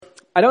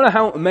I don't know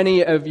how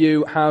many of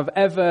you have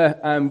ever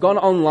gone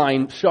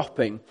online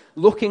shopping,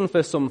 looking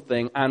for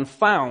something and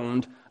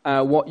found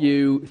what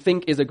you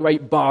think is a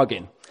great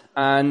bargain.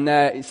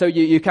 And so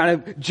you kind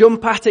of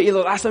jump at it, you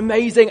look, that's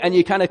amazing, and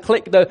you kind of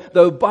click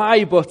the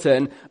buy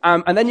button,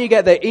 and then you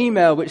get the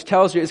email which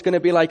tells you it's going to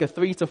be like a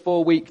 3 to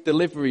 4 week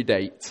delivery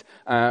date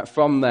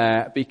from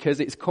there, because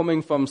it's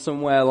coming from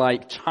somewhere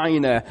like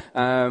China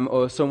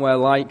or somewhere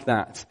like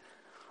that.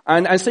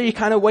 And so you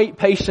kind of wait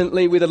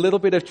patiently with a little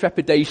bit of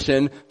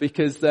trepidation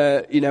because,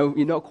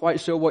 you're not quite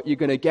sure what you're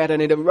going to get,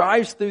 and it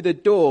arrives through the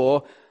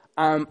door,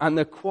 and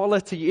the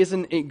quality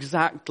isn't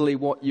exactly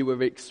what you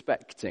were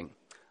expecting.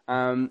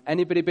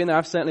 Anybody been there?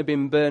 I've certainly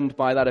been burned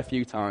by that a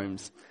few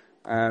times.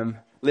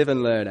 Live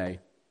and learn, eh?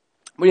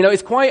 Well,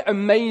 it's quite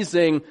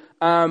amazing,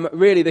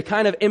 really, the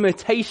kind of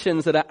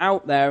imitations that are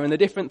out there and the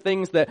different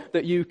things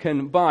that you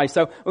can buy.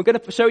 So I'm going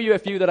to show you a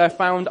few that I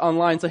found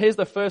online. So here's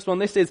the first one.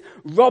 This is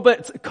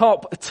Robot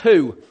Cop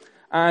 2.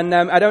 And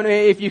I don't know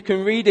if you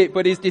can read it,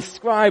 but it's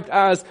described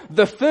as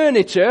the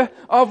furniture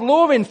of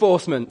law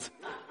enforcement.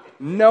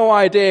 No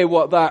idea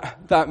what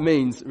that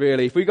means,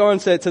 really. If we go on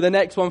to the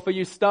next one for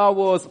you Star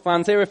Wars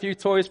fans, here are a few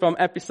toys from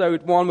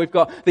episode 1. We've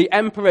got the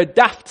Emperor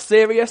Daft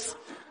Sirius.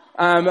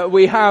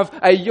 We have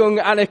a young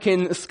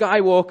Anakin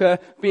Skywalker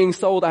being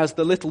sold as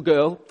the little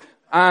girl.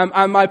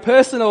 And my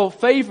personal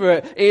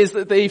favorite is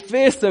the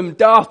fearsome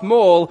Darth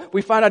Maul.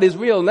 We find out his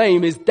real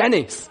name is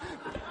Dennis.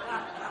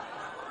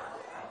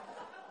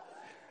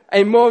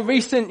 In more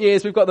recent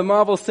years, we've got the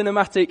Marvel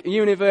Cinematic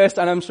Universe,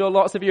 and I'm sure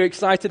lots of you are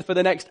excited for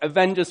the next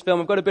Avengers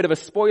film. I've got a bit of a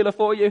spoiler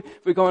for you.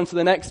 If we go on to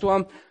the next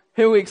one.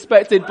 Who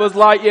expected Buzz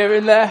Lightyear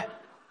in there?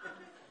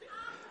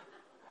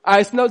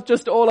 It's not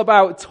just all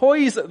about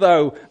toys,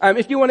 though.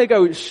 If you want to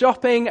go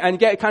shopping and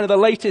get kind of the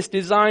latest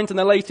designs and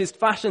the latest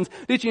fashions,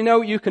 did you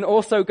know you can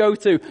also go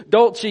to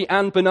Dolce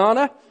 &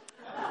 Banana?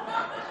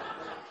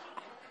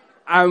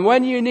 And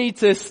when you need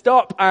to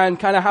stop and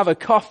kind of have a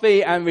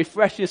coffee and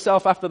refresh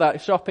yourself after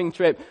that shopping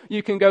trip,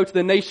 you can go to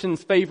the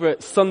nation's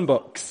favorite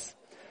Sunbucks.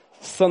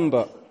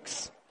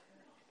 Sunbucks.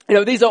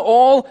 These are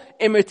all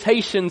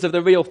imitations of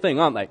the real thing,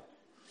 aren't they?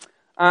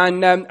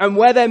 And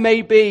where there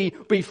may be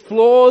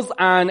flaws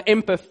and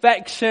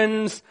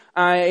imperfections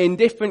in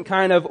different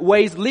kind of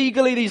ways,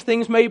 legally these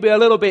things may be a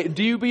little bit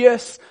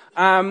dubious,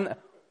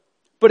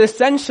 but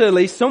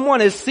essentially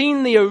someone has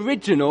seen the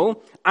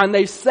original and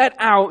they've set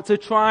out to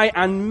try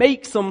and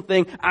make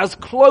something as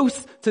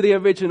close to the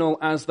original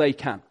as they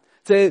can.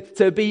 To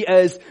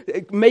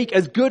make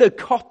as good a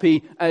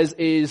copy as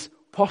is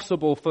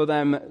possible for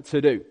them to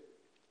do.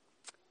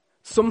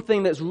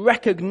 Something that's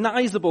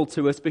recognizable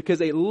to us because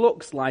it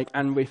looks like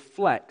and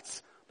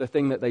reflects the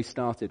thing that they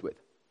started with.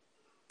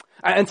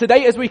 And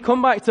today, as we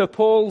come back to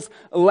Paul's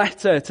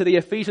letter to the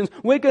Ephesians,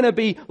 we're going to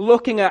be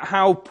looking at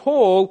how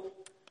Paul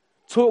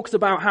talks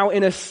about how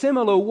in a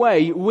similar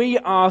way we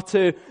are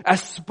to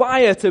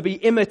aspire to be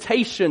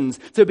imitations,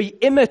 to be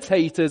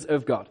imitators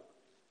of God.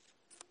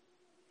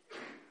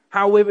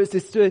 How we're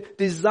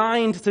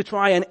designed to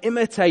try and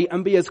imitate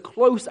and be as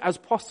close as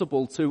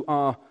possible to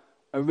our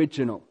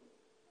original.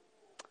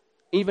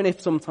 Even if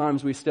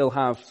sometimes we still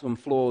have some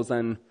flaws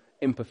and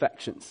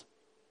imperfections.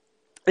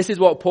 This is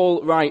what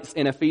Paul writes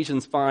in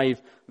Ephesians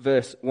 5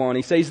 verse 1.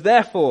 He says,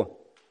 "Therefore,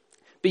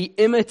 be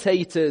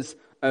imitators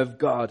of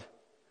God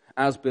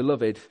as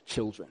beloved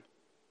children."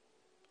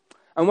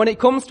 And when it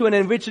comes to an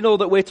original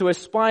that we're to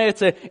aspire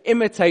to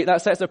imitate,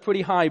 that sets a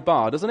pretty high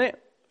bar, doesn't it?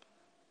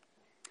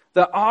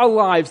 That our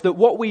lives, that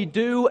what we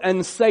do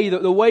and say,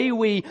 that the way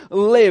we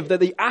live, that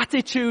the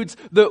attitudes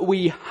that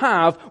we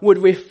have would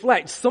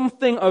reflect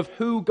something of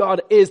who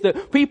God is.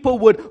 That people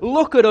would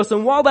look at us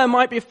and while there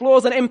might be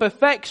flaws and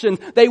imperfections,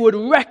 they would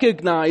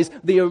recognize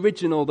the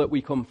original that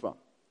we come from.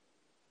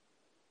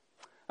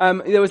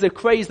 There was a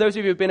craze, those of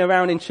you who have been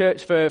around in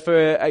church for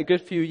a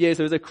good few years,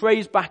 there was a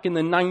craze back in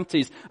the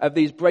 90s of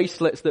these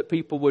bracelets that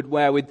people would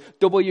wear with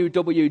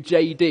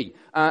WWJD.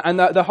 And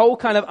the whole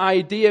kind of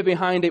idea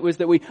behind it was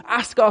that we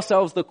ask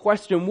ourselves the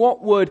question,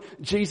 what would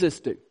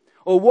Jesus do?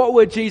 Or what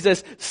would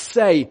Jesus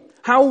say?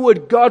 How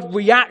would God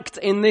react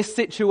in this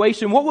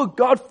situation? What would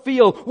God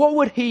feel? What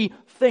would he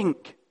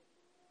think?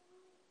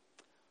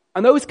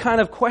 And those kind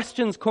of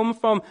questions come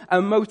from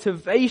a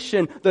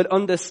motivation that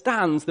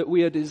understands that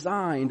we are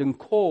designed and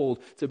called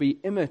to be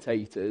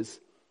imitators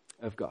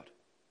of God.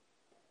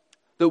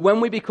 That when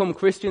we become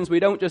Christians,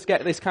 we don't just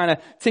get this kind of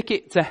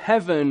ticket to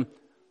heaven,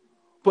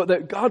 but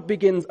that God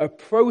begins a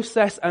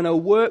process and a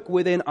work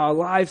within our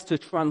lives to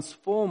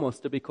transform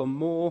us to become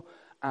more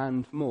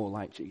and more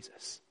like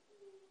Jesus.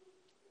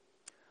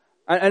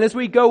 And as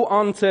we go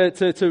on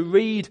to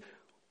read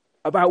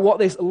about what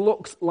this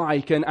looks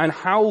like and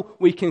how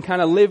we can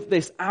kind of live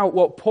this out.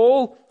 What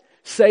Paul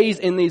says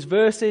in these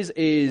verses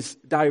is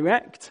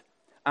direct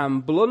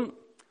and blunt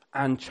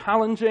and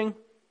challenging.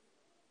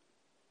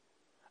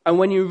 And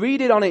when you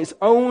read it on its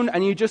own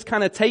and you just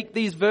kind of take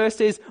these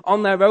verses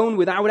on their own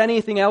without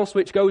anything else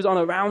which goes on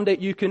around it,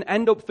 you can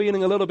end up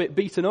feeling a little bit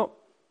beaten up.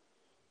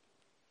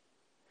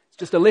 It's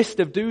just a list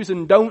of do's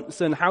and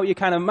don'ts and how you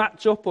kind of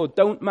match up or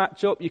don't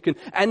match up. You can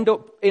end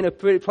up in a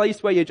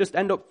place where you just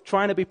end up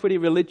trying to be pretty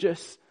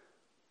religious.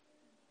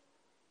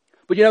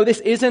 But this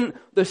isn't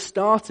the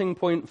starting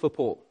point for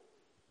Paul.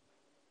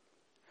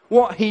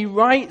 What he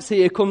writes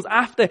here comes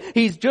after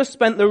he's just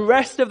spent the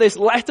rest of this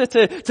letter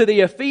to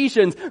the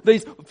Ephesians,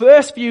 these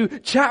first few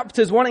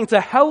chapters, wanting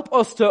to help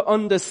us to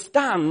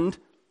understand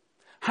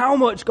how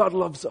much God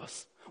loves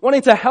us.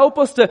 Wanting to help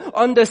us to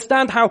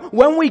understand how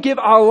when we give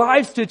our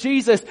lives to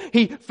Jesus,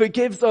 He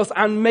forgives us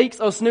and makes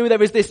us new.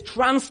 There is this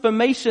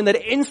transformation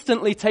that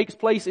instantly takes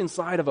place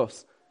inside of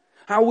us.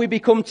 How we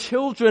become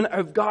children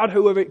of God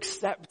who are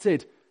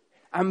accepted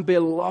and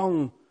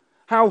belong.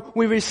 How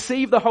we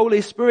receive the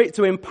Holy Spirit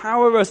to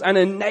empower us and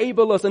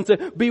enable us and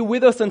to be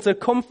with us and to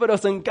comfort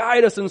us and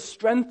guide us and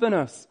strengthen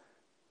us.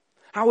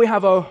 How we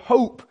have a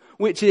hope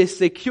which is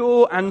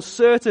secure and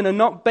certain and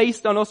not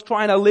based on us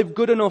trying to live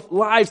good enough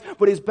lives,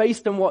 but is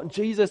based on what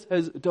Jesus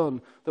has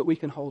done that we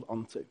can hold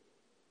on to.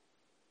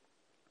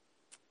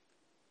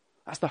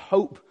 That's the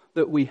hope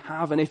that we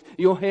have. And if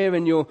you're here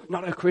and you're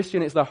not a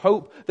Christian, it's the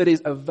hope that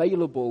is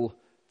available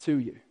to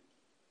you.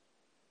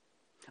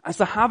 And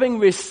so having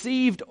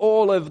received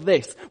all of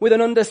this with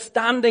an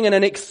understanding and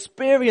an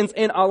experience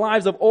in our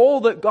lives of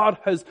all that God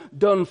has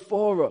done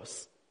for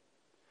us,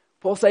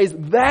 Paul says,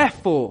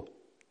 therefore,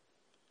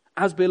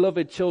 as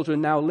beloved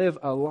children, now live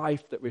a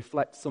life that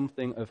reflects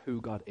something of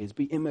who God is.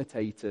 Be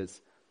imitators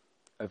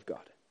of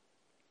God.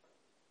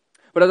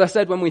 But as I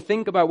said, when we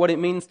think about what it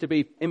means to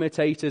be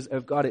imitators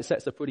of God, it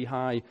sets a pretty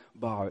high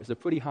bar. It's a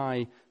pretty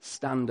high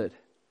standard.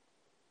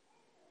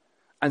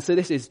 And so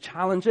this is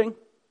challenging.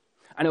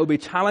 And it will be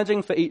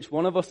challenging for each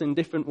one of us in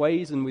different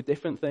ways and with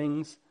different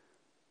things.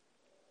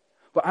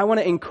 But I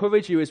want to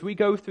encourage you as we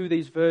go through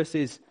these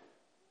verses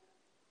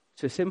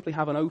to simply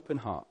have an open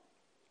heart.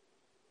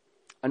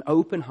 An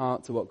open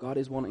heart to what God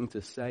is wanting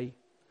to say.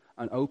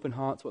 An open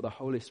heart to what the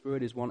Holy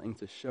Spirit is wanting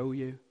to show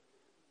you.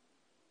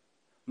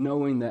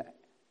 Knowing that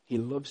He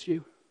loves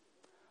you,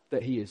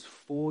 that He is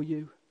for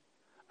you,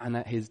 and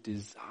that His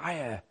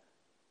desire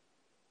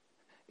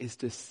is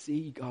to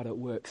see God at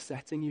work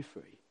setting you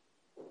free.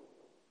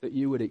 That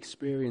you would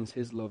experience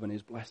His love and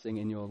His blessing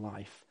in your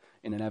life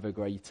in an ever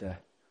greater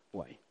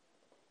way.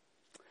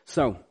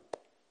 So,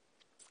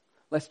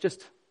 let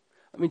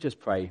me just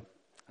pray.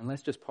 And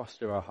let's just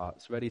posture our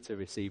hearts, ready to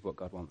receive what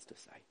God wants to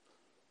say.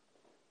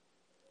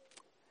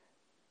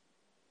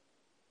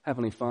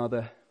 Heavenly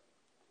Father,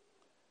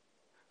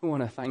 we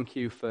want to thank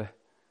You for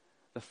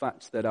the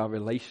fact that our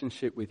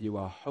relationship with You,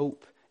 our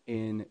hope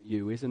in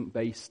You, isn't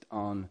based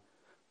on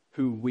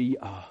who we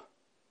are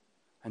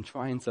and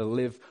trying to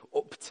live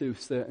up to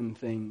certain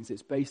things.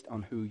 It's based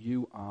on who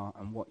You are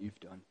and what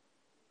You've done.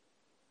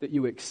 That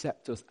You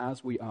accept us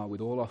as we are with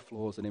all our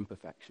flaws and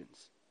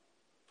imperfections.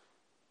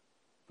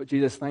 But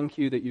Jesus, thank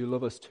You that You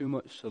love us too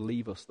much to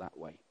leave us that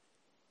way.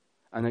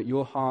 And that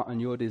Your heart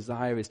and Your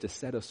desire is to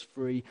set us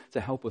free,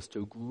 to help us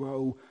to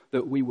grow,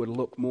 that we would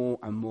look more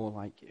and more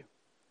like You.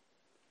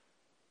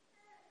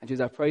 And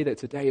Jesus, I pray that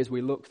today as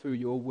we look through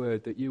Your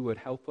word, that You would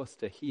help us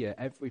to hear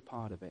every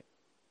part of it.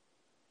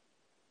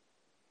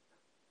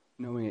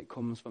 Knowing it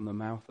comes from the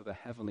mouth of a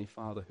Heavenly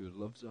Father who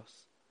loves us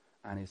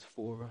and is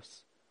for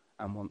us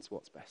and wants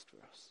what's best for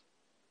us.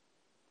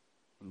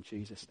 In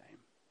Jesus'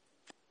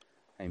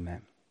 name,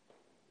 amen.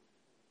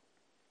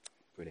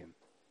 Brilliant.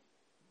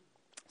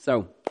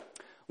 So,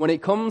 when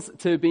it comes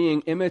to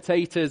being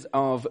imitators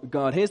of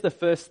God, here's the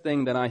first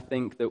thing that I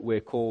think that we're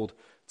called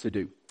to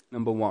do.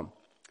 Number one,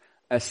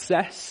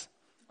 assess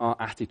our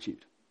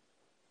attitude.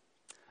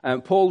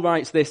 Paul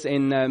writes this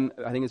in,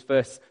 I think it's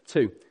verse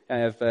 2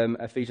 of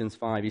Ephesians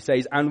 5. He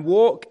says, and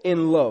walk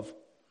in love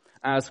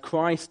as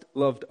Christ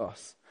loved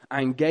us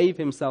and gave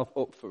Himself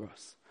up for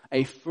us,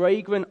 a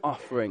fragrant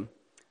offering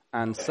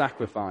and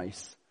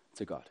sacrifice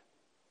to God.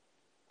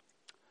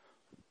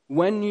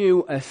 When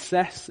you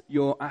assess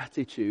your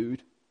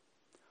attitude,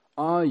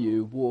 are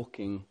you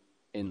walking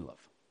in love?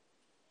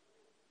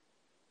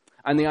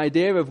 And the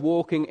idea of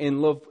walking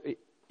in love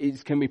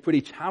can be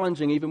pretty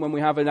challenging, even when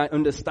we have an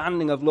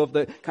understanding of love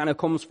that kind of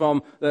comes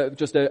from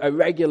just a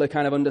regular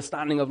kind of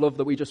understanding of love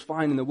that we just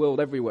find in the world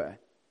everywhere.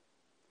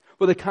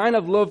 But the kind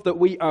of love that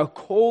we are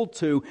called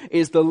to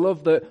is the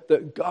love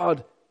that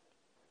God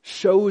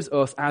shows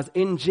us as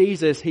in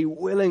Jesus He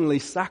willingly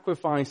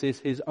sacrifices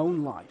His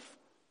own life.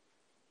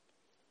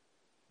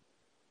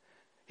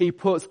 He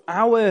puts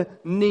our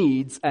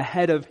needs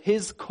ahead of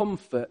His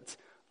comfort,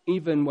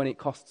 even when it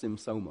costs Him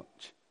so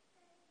much.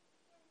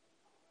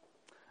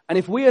 And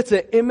if we are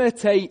to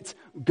imitate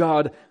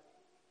God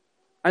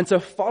and to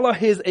follow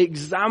His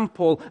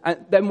example,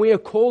 then we are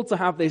called to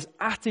have this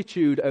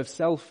attitude of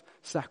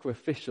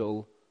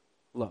self-sacrificial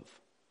love.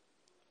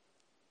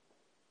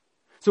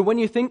 So when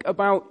you think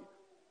about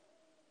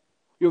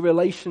your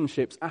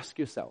relationships, ask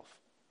yourself,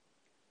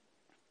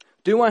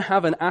 do I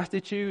have an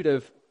attitude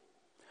of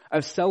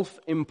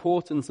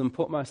self-importance and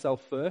put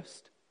myself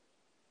first?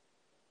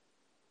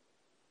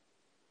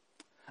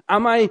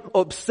 Am I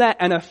upset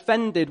and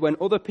offended when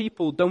other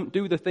people don't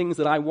do the things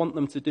that I want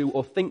them to do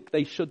or think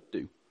they should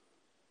do?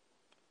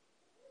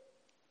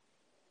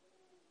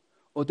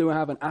 Or do I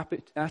have an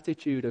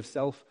attitude of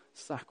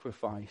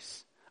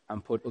self-sacrifice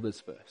and put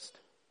others first?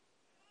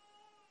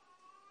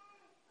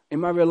 In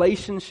my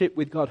relationship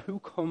with God, who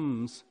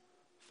comes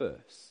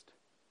first?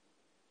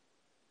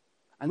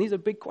 And these are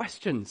big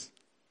questions.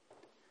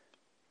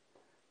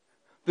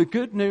 The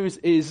good news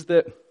is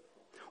that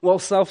while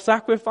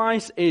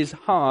self-sacrifice is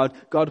hard,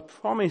 God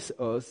promises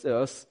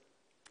us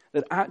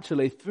that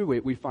actually through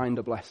it we find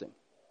a blessing.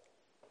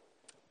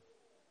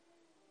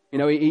 You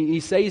know, he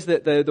says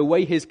that the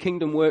way his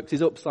kingdom works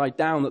is upside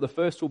down, that the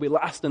first will be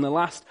last and the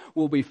last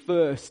will be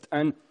first.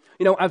 And,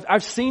 you know,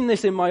 I've seen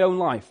this in my own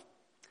life.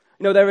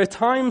 You know, there are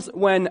times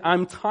when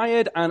I'm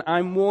tired and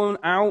I'm worn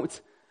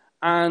out,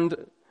 and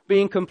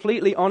being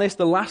completely honest,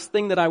 the last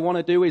thing that I want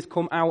to do is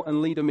come out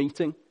and lead a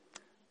meeting.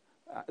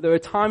 There are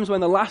times when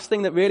the last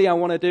thing that really I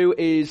want to do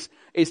is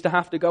to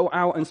have to go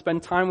out and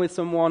spend time with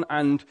someone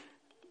and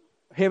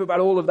hear about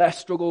all of their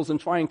struggles and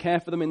try and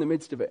care for them in the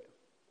midst of it.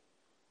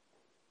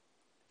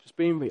 Just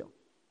being real.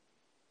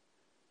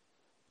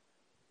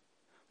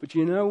 But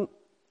you know,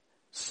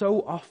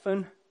 so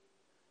often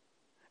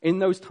in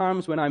those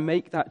times when I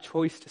make that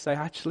choice to say,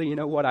 actually, you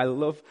know what, I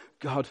love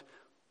God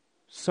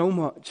so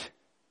much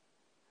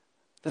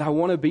that I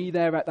want to be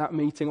there at that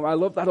meeting, or I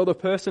love that other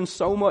person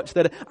so much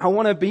that I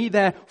want to be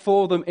there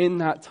for them in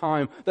that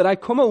time, that I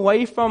come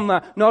away from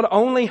that not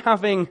only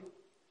having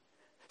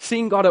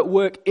seen God at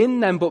work in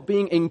them, but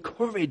being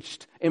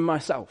encouraged in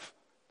myself.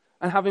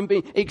 And having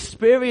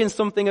experienced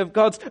something of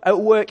God's at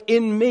work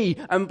in me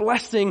and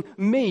blessing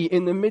me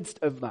in the midst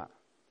of that.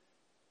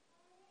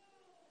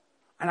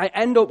 And I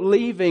end up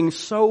leaving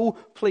so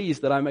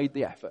pleased that I made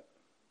the effort.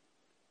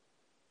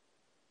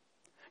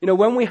 You know,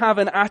 when we have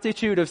an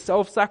attitude of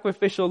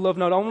self-sacrificial love,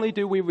 not only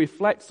do we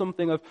reflect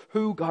something of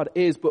who God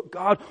is, but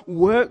God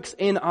works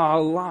in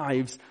our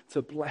lives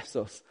to bless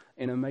us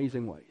in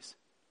amazing ways.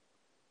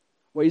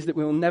 Ways that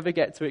we'll never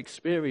get to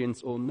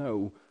experience or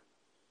know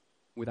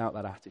without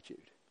that attitude.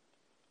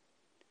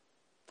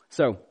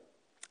 So,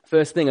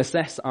 first thing,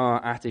 assess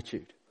our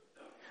attitude.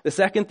 The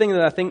second thing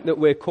that I think that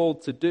we're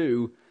called to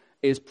do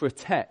is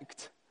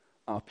protect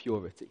our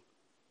purity.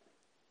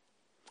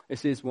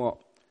 This is what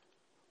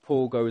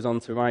Paul goes on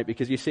to write,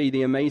 because you see,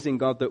 the amazing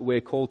God that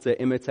we're called to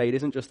imitate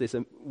isn't just this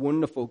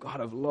wonderful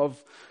God of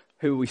love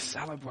who we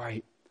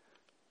celebrate,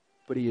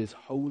 but he is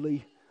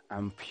holy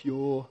and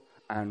pure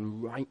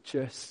and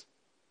righteous.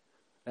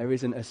 There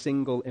isn't a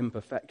single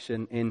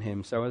imperfection in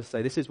him. So as I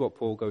say, this is what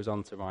Paul goes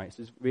on to write.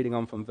 This is reading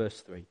on from verse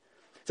 3.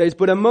 It says,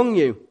 "But among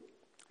you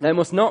there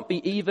must not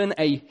be even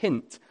a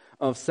hint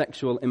of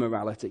sexual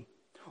immorality,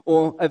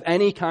 or of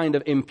any kind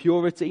of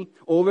impurity,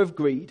 or of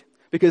greed,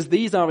 because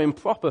these are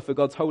improper for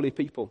God's holy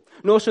people.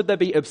 Nor should there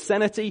be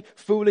obscenity,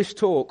 foolish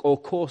talk, or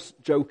coarse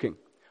joking,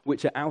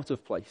 which are out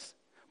of place,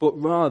 but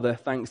rather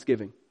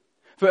thanksgiving.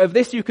 For of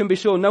this you can be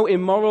sure, no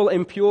immoral,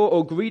 impure,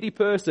 or greedy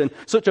person,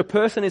 such a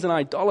person is an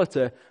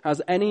idolater,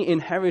 has any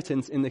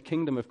inheritance in the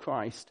kingdom of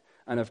Christ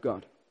and of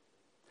God.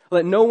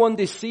 Let no one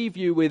deceive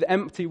you with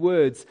empty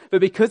words, for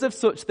because of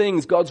such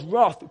things God's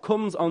wrath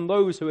comes on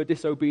those who are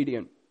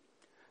disobedient.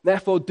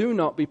 Therefore do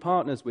not be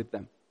partners with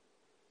them.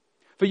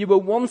 For you were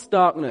once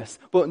darkness,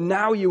 but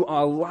now you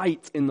are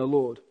light in the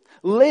Lord.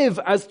 Live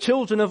as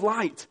children of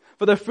light,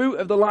 for the fruit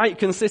of the light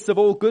consists of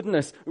all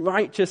goodness,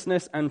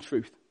 righteousness, and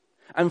truth.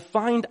 And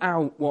find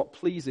out what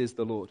pleases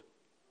the Lord.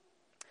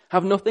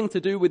 Have nothing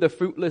to do with the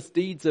fruitless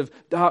deeds of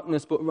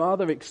darkness, but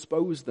rather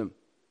expose them.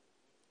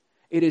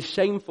 It is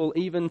shameful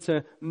even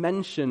to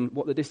mention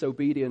what the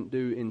disobedient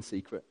do in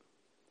secret.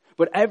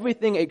 But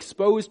everything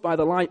exposed by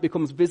the light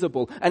becomes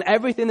visible, and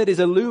everything that is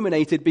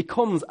illuminated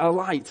becomes a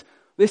light.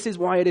 This is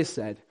why it is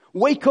said,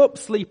 'Wake up,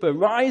 sleeper,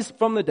 rise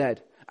from the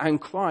dead, and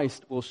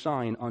Christ will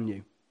shine on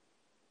you.'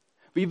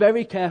 Be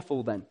very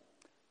careful then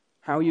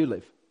how you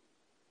live.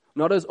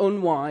 Not as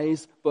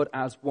unwise, but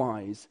as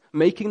wise,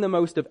 making the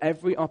most of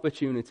every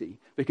opportunity,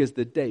 because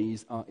the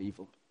days are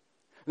evil.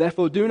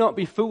 Therefore do not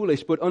be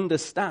foolish, but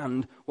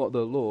understand what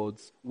the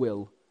Lord's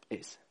will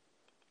is."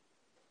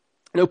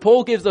 You know,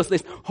 Paul gives us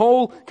this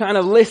whole kind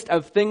of list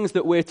of things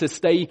that we're to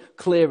stay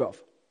clear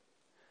of.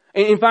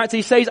 In fact,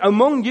 he says,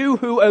 among you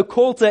who are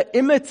called to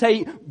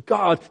imitate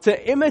God,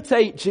 to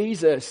imitate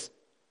Jesus,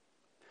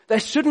 there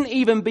shouldn't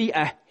even be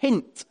a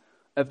hint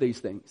of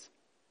these things.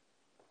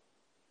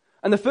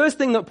 And the first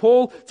thing that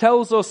Paul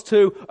tells us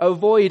to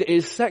avoid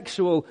is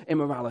sexual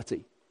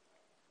immorality.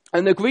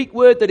 And the Greek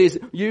word that is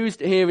used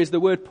here is the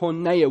word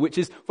porneia, which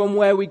is from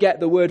where we get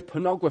the word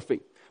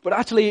pornography. But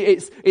actually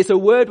it's a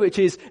word which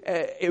is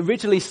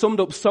originally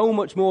summed up so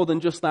much more than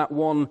just that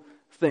one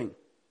thing.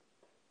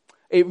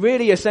 It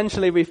really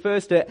essentially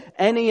refers to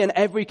any and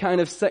every kind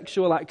of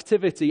sexual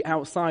activity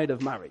outside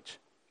of marriage.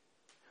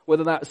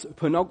 Whether that's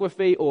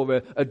pornography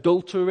or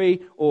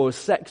adultery or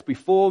sex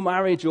before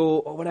marriage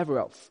or whatever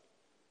else.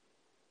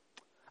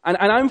 And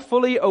I'm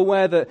fully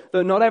aware that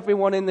not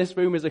everyone in this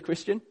room is a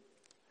Christian.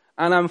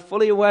 And I'm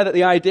fully aware that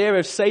the idea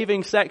of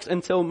saving sex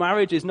until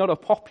marriage is not a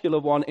popular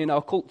one in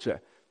our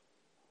culture.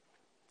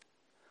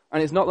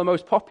 And it's not the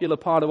most popular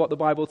part of what the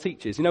Bible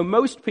teaches. You know,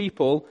 most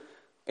people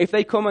If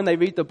they come and they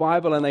read the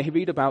Bible and they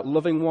read about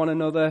loving one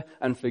another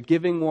and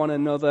forgiving one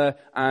another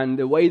and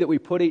the way that we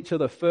put each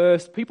other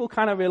first, people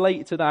kind of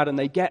relate to that and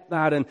they get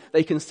that and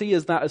they can see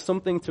that as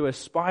something to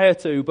aspire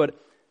to. But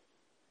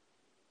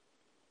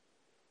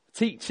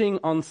teaching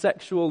on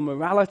sexual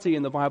morality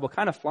in the Bible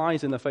kind of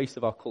flies in the face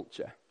of our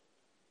culture.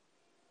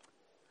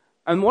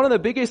 And one of the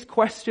biggest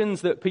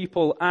questions that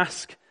people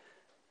ask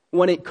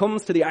when it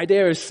comes to the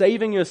idea of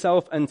saving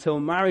yourself until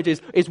marriage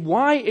is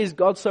why is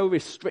God so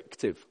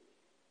restrictive?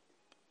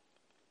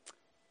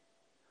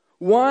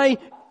 Why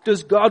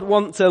does God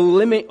want to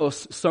limit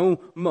us so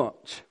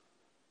much?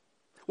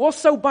 What's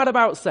so bad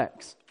about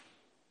sex?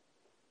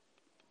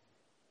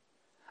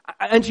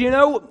 And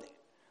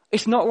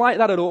it's not like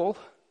that at all.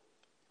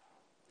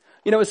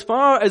 As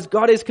far as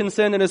God is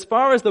concerned and as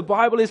far as the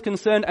Bible is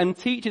concerned and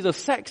teaches us,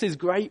 sex is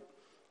great.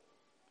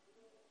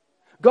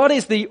 God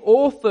is the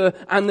author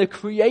and the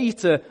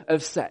creator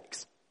of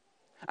sex.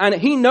 And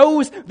He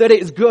knows that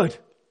it's good.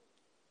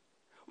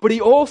 But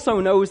He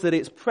also knows that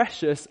it's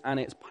precious and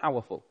it's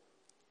powerful.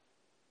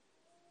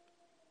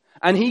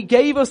 And He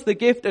gave us the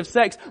gift of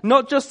sex,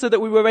 not just so that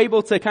we were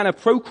able to kind of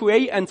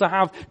procreate and to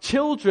have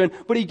children,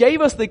 but He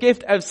gave us the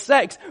gift of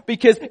sex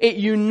because it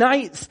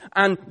unites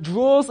and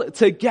draws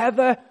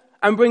together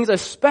and brings a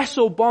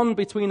special bond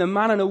between a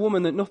man and a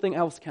woman that nothing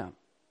else can.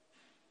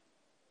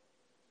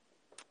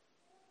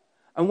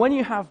 And when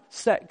you have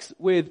sex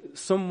with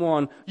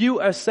someone, you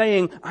are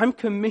saying, I'm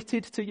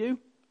committed to you,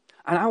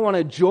 and I want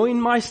to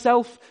join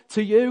myself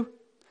to you,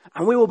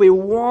 and we will be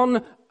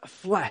one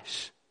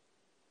flesh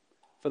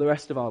for the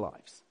rest of our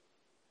lives.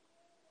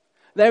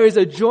 There is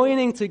a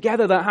joining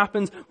together that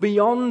happens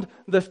beyond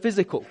the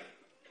physical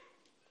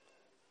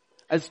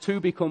as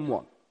two become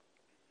one.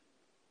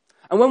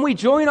 And when we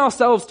join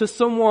ourselves to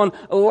someone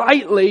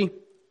lightly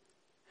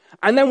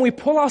and then we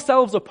pull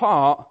ourselves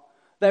apart,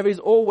 there is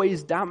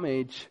always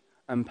damage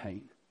and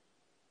pain.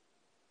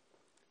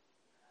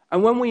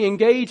 And when we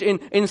engage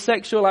in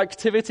sexual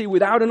activity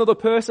without another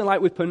person,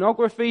 like with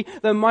pornography,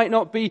 there might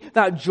not be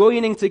that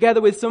joining together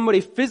with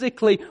somebody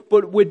physically,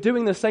 but we're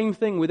doing the same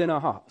thing within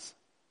our hearts.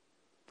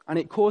 And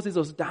it causes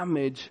us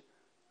damage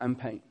and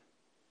pain.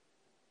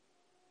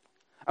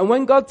 And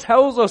when God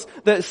tells us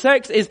that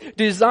sex is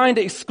designed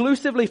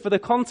exclusively for the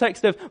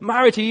context of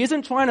marriage, He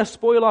isn't trying to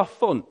spoil our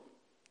fun.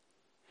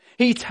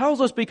 He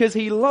tells us because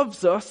He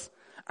loves us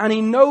and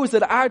He knows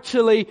that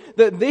actually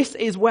that this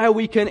is where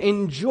we can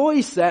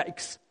enjoy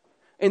sex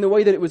in the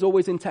way that it was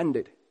always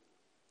intended.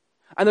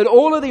 And that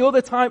all of the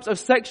other types of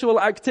sexual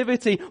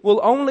activity will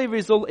only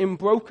result in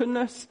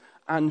brokenness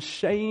and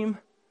shame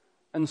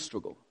and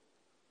struggle.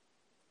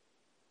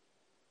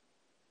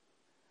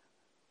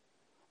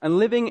 And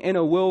living in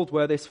a world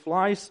where this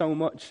flies so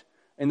much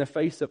in the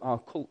face of our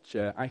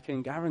culture, I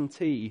can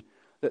guarantee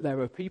that there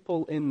are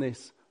people in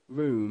this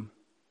room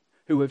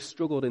who have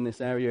struggled in this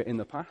area in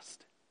the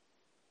past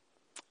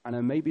and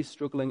are maybe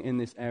struggling in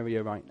this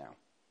area right now.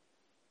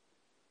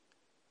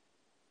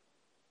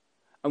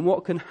 And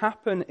what can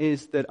happen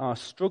is that our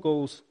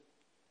struggles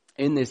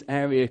in this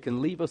area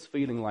can leave us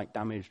feeling like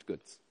damaged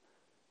goods.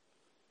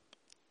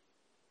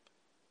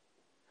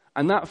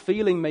 And that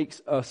feeling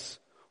makes us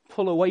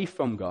pull away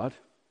from God.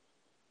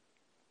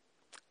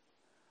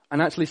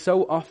 And actually,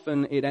 so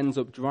often it ends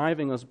up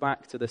driving us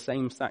back to the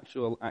same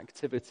sexual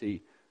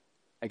activity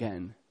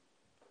again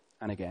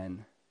and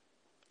again,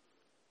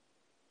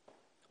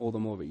 all the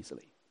more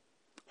easily,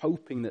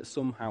 hoping that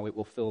somehow it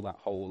will fill that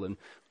hole and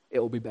it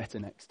will be better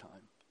next time.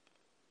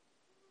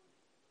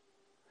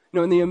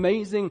 And the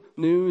amazing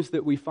news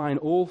that we find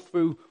all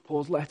through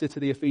Paul's letter to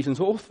the Ephesians,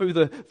 all through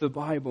the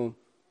Bible,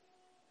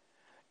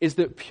 is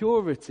that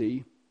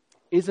purity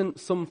isn't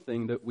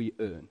something that we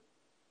earn.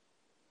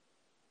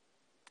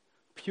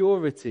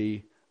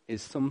 Purity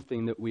is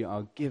something that we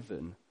are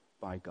given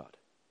by God.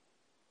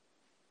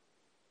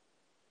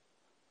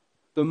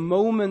 The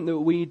moment that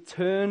we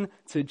turn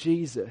to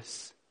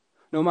Jesus,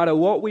 no matter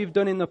what we've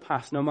done in the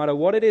past, no matter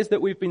what it is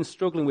that we've been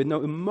struggling with, the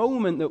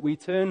moment that we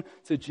turn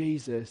to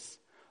Jesus,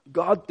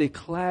 God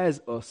declares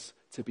us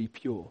to be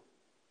pure.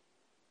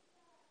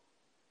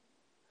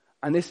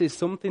 And this is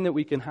something that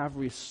we can have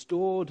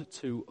restored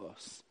to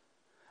us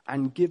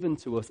and given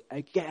to us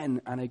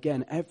again and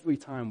again every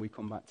time we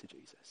come back to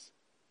Jesus.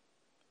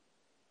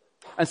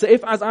 And so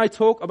if, as I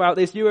talk about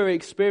this, you are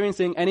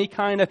experiencing any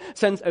kind of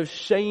sense of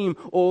shame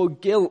or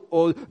guilt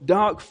or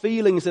dark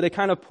feelings that are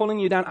kind of pulling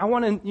you down, I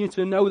want you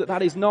to know that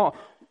that is not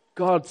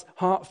God's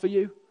heart for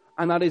you,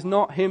 and that is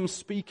not Him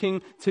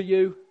speaking to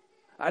you.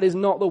 That is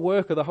not the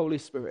work of the Holy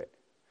Spirit.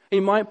 He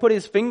might put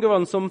His finger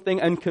on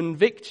something and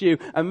convict you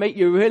and make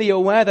you really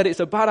aware that it's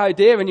a bad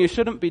idea and you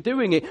shouldn't be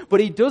doing it, but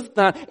He does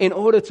that in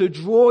order to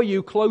draw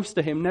you close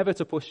to Him, never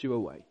to push you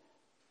away.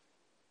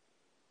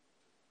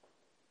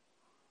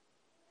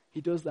 He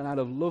does that out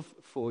of love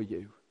for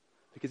you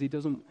because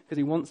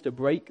He wants to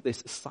break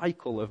this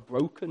cycle of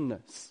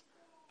brokenness,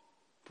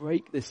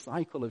 break this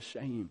cycle of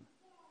shame.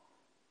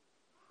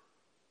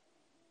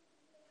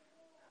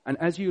 And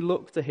as you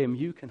look to Him,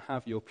 you can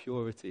have your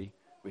purity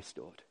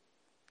restored.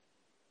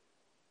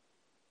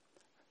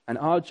 And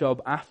our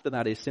job after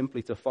that is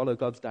simply to follow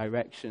God's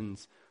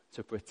directions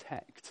to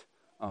protect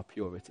our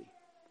purity.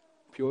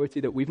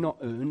 Purity that we've not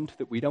earned,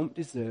 that we don't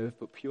deserve,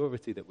 but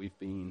purity that we've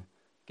been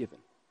given.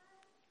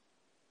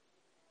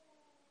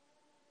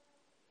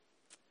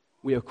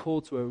 We are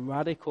called to a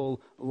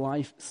radical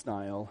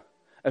lifestyle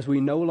as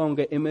we no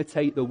longer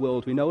imitate the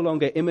world. We no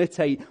longer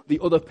imitate the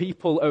other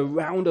people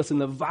around us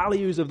and the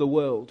values of the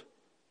world,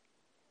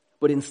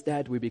 but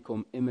instead we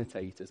become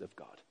imitators of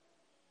God.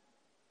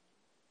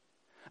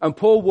 And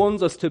Paul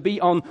warns us to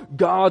be on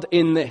guard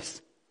in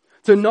this,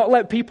 to not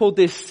let people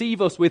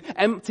deceive us with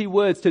empty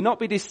words, to not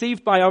be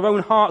deceived by our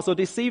own hearts or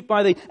deceived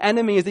by the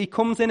enemy as he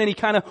comes in and he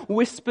kind of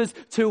whispers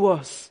to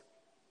us.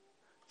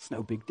 It's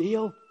no big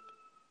deal.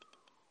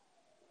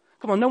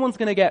 Come on, no one's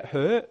going to get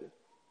hurt.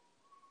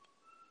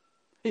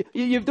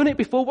 You've done it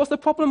before. What's the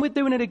problem with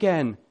doing it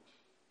again?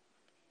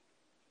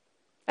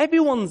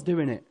 Everyone's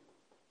doing it.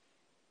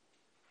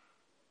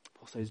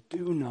 Paul says,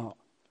 do not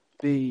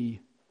be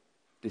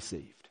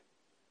deceived.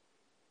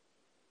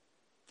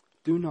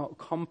 Do not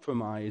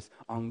compromise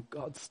on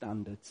God's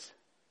standards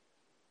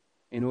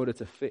in order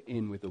to fit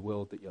in with the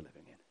world that you're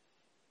living in.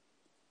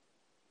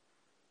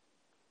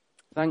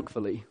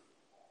 Thankfully,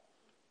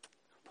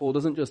 Paul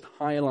doesn't just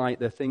highlight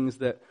the things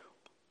that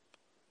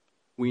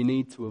we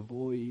need to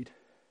avoid.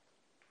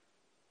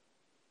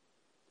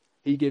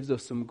 He gives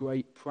us some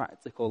great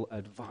practical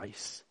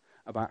advice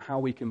about how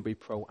we can be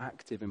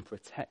proactive in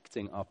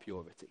protecting our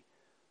purity.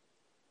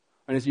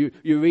 And as you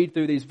read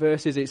through these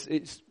verses,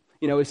 it's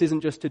this isn't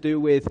just to do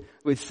with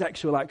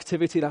sexual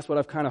activity. That's what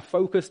I've kind of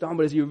focused on.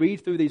 But as you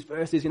read through these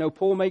verses,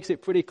 Paul makes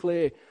it pretty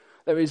clear.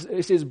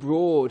 This is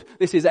broad.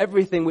 This is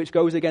everything which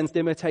goes against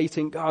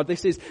imitating God.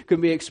 Can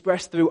be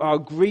expressed through our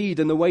greed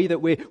and the way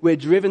that we're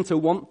driven to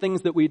want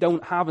things that we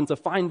don't have and to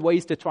find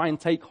ways to try and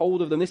take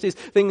hold of them. This is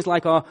things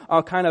like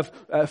our kind of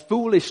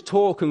foolish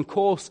talk and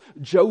coarse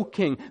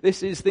joking.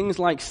 This is things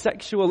like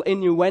sexual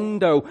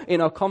innuendo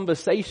in our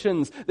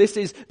conversations. This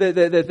is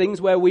the things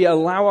where we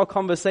allow our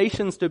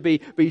conversations to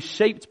be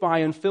shaped by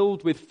and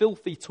filled with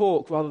filthy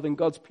talk rather than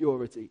God's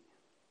purity.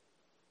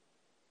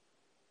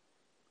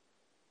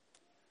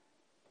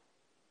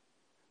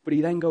 But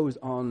he then goes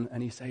on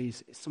and he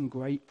says some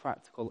great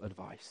practical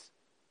advice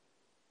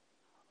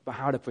about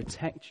how to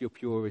protect your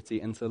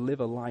purity and to live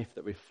a life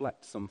that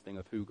reflects something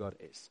of who God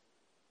is.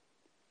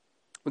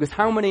 Because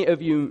how many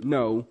of you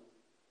know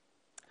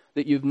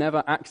that you've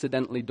never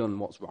accidentally done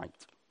what's right?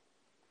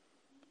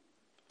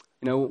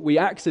 We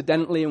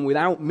accidentally and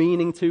without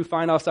meaning to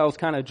find ourselves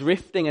kind of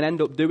drifting and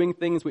end up doing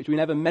things which we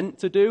never meant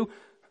to do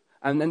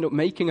and end up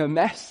making a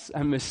mess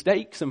and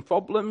mistakes and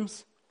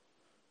problems.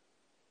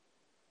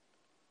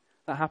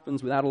 That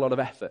happens without a lot of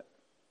effort.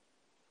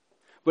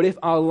 But if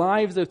our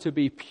lives are to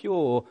be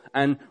pure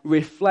and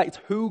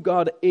reflect who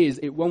God is,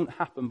 it won't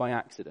happen by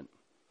accident.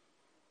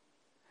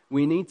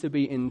 We need to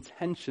be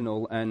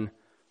intentional and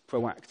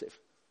proactive.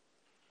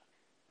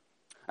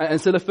 And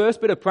so the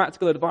first bit of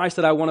practical advice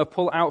that I want to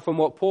pull out from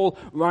what Paul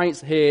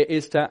writes here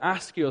is to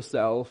ask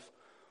yourself,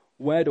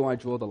 where do I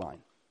draw the line?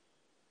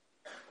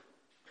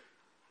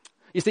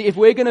 You see, if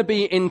we're going to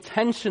be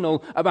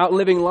intentional about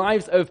living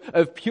lives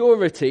of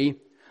purity,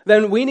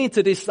 then we need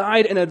to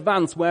decide in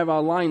advance where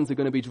our lines are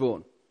going to be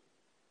drawn.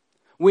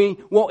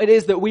 What it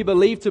is that we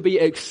believe to be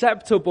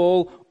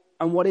acceptable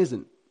and what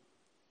isn't.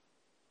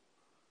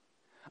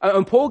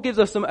 And Paul gives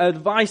us some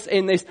advice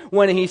in this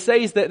when he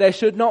says that there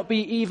should not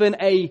be even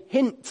a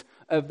hint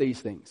of these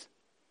things.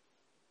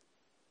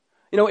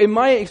 In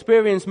my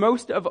experience,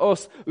 most of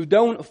us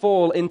don't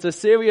fall into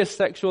serious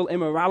sexual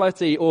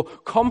immorality or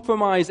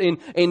compromise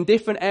in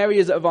different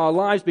areas of our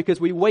lives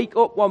because we wake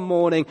up one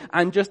morning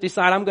and just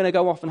decide, I'm going to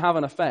go off and have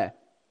an affair.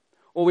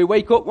 Or we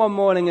wake up one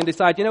morning and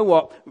decide, you know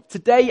what,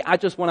 today I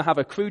just want to have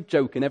a crude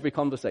joke in every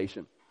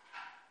conversation.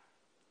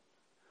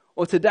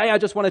 Or today I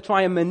just want to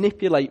try and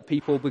manipulate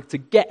people to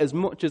get as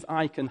much as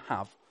I can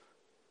have.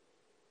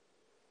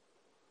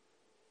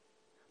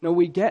 No,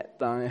 we get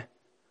there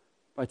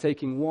by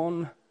taking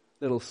one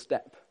little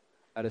step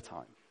at a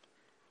time.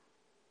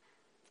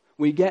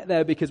 We get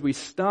there because we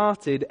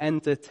started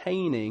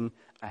entertaining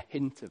a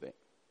hint of it.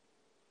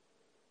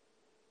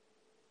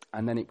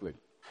 And then it grew.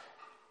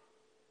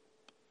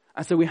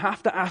 And so we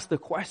have to ask the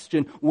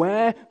question,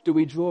 where do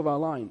we draw our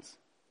lines?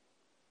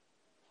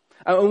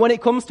 And when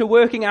it comes to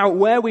working out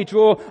where we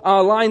draw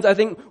our lines, I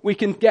think we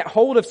can get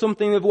hold of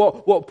something of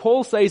what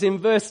Paul says in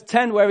verse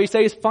 10, where he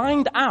says,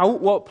 find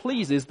out what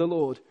pleases the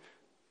Lord.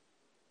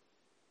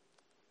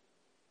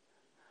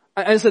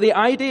 And so the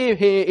idea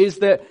here is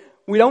that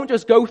we don't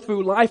just go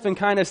through life and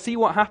kind of see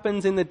what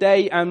happens in the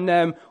day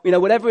and,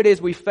 whatever it is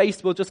we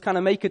face, we'll just kind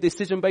of make a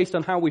decision based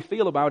on how we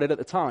feel about it at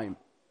the time.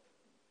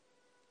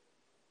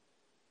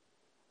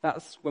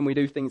 That's when we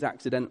do things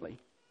accidentally.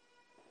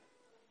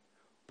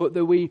 But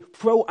that we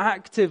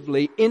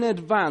proactively, in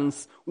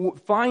advance,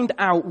 find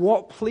out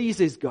what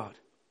pleases God.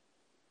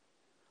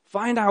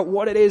 Find out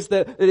what it is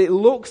that it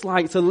looks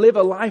like to live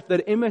a life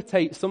that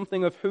imitates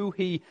something of who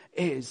He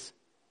is.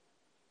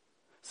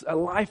 A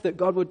life that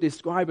God would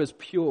describe as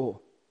pure.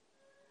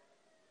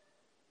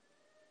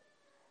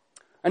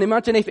 And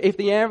imagine if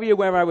the area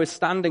where I was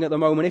standing at the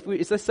moment,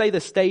 let's say the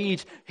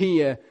stage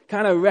here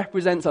kind of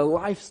represents a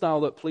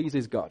lifestyle that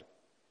pleases God.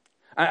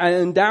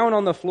 And down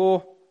on the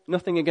floor,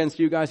 nothing against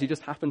you guys, you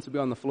just happen to be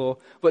on the floor.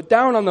 But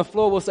down on the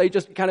floor, we'll say,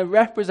 just kind of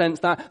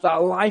represents that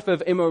life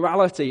of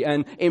immorality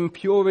and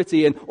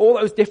impurity and all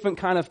those different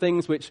kind of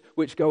things which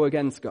go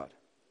against God.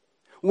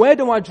 Where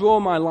do I draw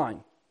my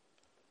line?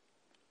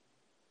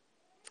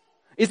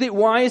 Is it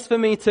wise for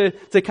me to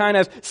kind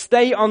of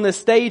stay on the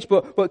stage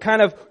but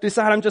kind of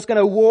decide I'm just going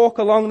to walk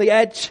along the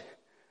edge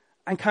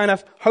and kind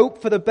of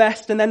hope for the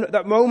best, and then at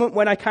that moment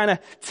when I kind of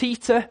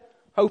teeter,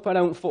 hope I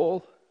don't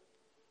fall?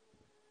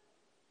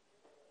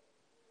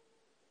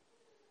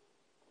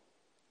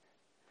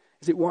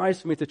 Is it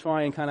wise for me to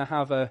try and kind of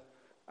have a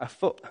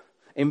foot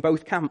in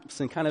both camps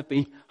and kind of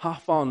be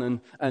half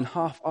on and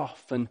half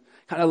off and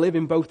kind of live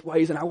in both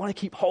ways? And I want to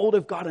keep hold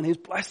of God and His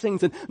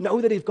blessings and know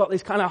that He's got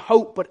this kind of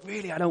hope, but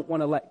really I don't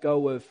want to let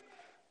go of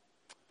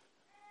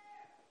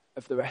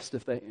the rest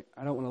of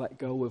I don't want to let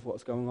go of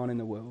what's going on in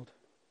the world.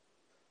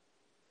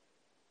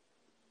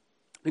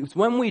 Because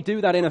when we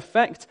do that, in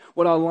effect,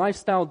 what our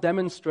lifestyle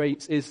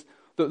demonstrates is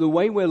that the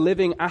way we're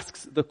living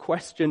asks the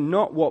question,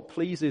 not what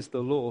pleases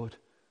the Lord,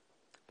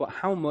 but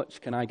how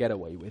much can I get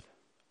away with?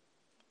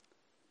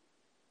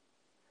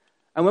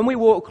 And when we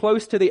walk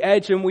close to the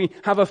edge and we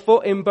have a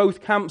foot in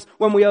both camps,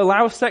 when we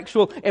allow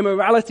sexual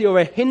immorality or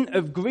a hint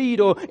of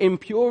greed or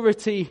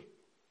impurity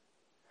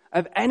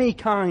of any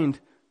kind,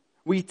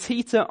 we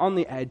teeter on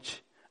the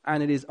edge,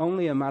 and it is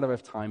only a matter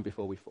of time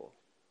before we fall.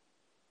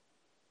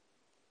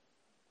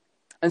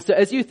 And so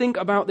as you think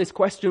about this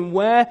question,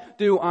 where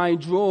do I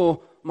draw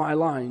my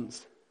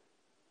lines?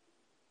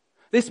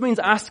 This means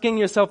asking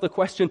yourself the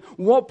question,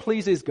 what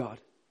pleases God?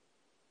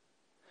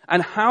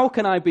 And how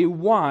can I be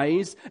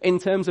wise in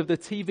terms of the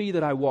TV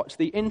that I watch,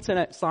 the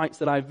internet sites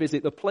that I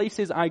visit, the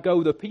places I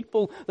go, the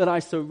people that I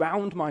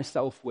surround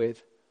myself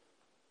with?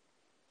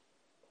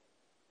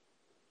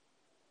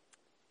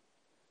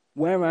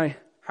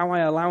 How I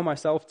allow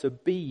myself to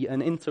be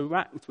and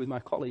interact with my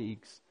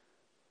colleagues.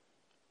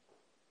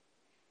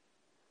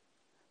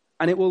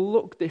 And it will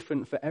look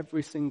different for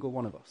every single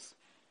one of us.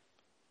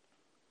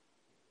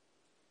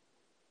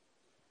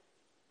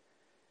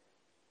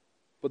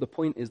 But the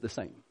point is the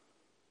same.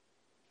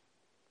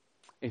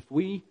 If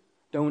we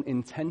don't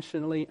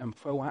intentionally and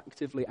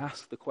proactively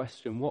ask the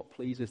question, what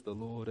pleases the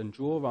Lord, and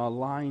draw our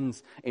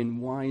lines in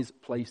wise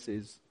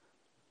places,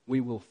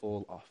 we will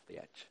fall off the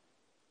edge.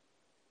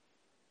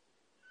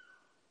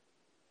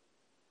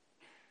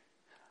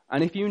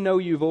 And if you know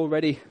you've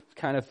already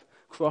kind of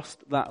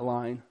crossed that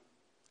line,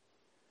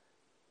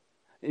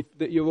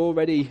 that you're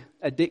already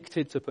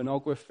addicted to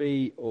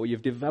pornography, or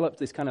you've developed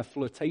this kind of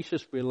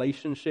flirtatious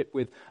relationship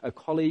with a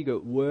colleague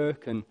at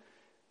work, and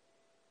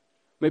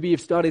maybe you've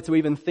started to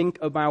even think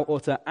about or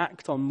to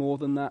act on more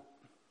than that,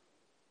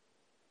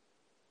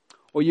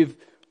 or you've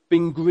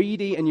been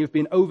greedy and you've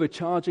been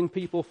overcharging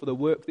people for the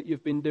work that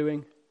you've been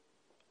doing,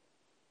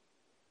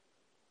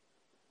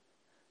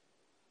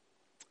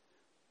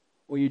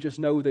 or you just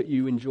know that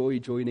you enjoy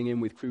joining in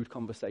with crude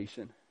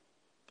conversation.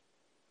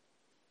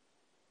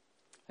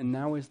 And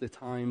now is the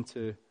time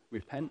to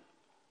repent,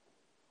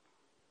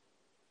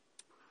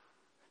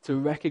 to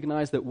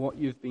recognize that what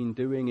you've been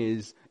doing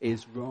is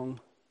wrong,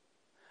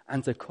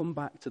 and to come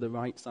back to the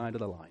right side of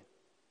the line,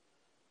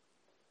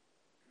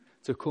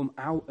 to come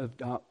out of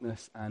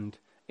darkness and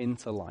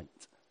into light,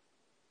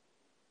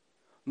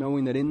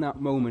 knowing that in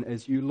that moment,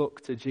 as you look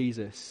to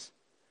Jesus,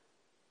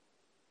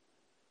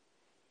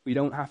 we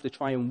don't have to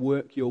try and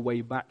work your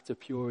way back to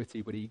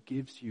purity, but He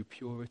gives you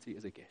purity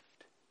as a gift.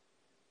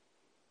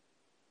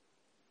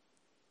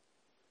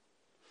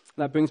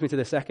 That brings me to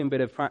the second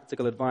bit of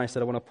practical advice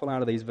that I want to pull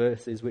out of these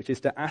verses, which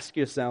is to ask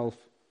yourself,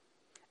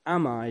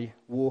 am I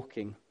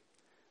walking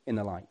in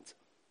the light?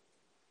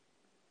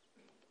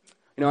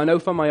 You know, I know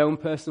from my own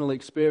personal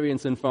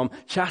experience and from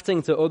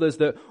chatting to others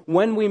that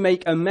when we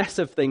make a mess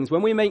of things,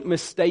 when we make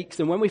mistakes,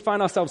 and when we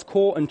find ourselves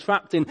caught and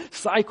trapped in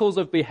cycles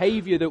of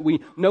behavior that we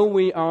know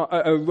we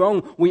are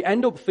wrong, we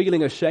end up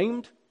feeling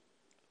ashamed.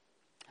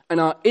 And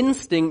our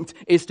instinct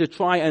is to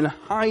try and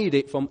hide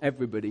it from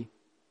everybody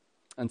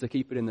and to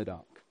keep it in the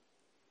dark.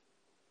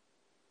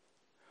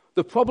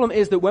 The problem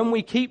is that when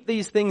we keep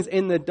these things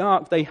in the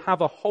dark, they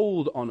have a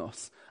hold on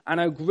us and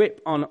a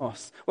grip on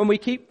us. When we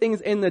keep things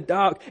in the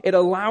dark, it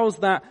allows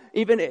that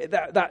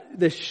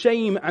the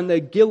shame and the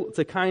guilt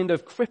to kind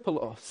of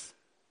cripple us.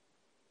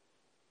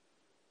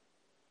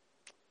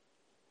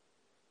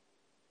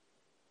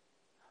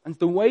 And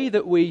the way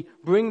that we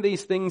bring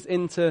these things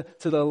into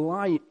the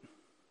light,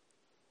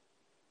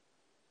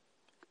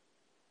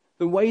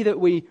 the way that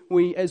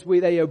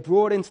they are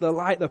brought into the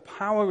light, the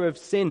power of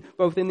sin,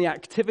 both in the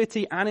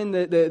activity and in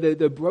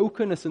the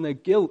brokenness and the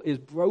guilt is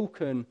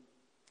broken,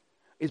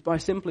 is by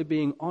simply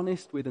being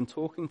honest with and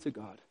talking to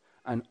God,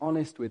 and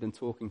honest with and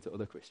talking to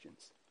other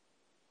Christians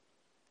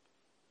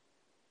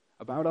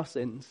about our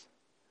sins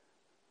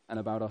and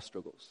about our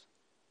struggles.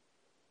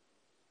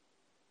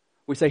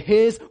 We say,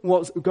 here's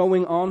what's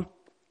going on.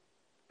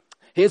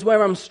 Here's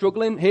where I'm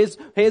struggling. Here's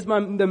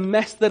the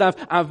mess that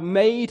I've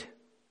made.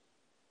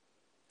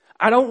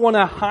 I don't want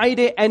to hide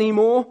it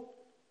anymore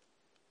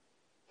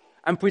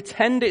and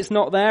pretend it's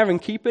not there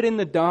and keep it in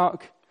the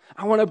dark.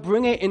 I want to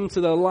bring it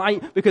into the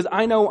light because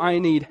I know I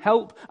need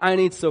help, I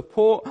need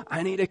support,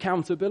 I need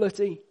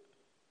accountability.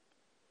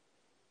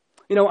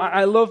 You know,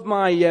 I love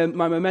my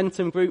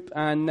Momentum group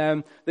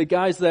and the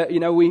guys that, you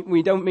know,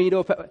 we don't meet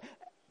up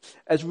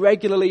as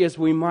regularly as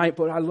we might,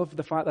 but I love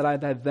the fact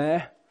that they're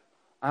there.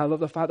 I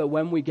love the fact that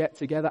when we get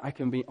together, I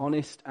can be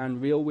honest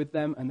and real with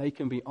them and they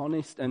can be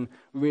honest and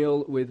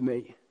real with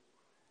me.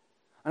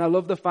 And I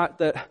love the fact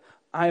that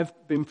I have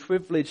been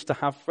privileged to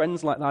have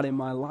friends like that in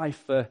my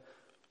life for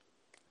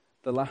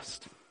the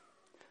last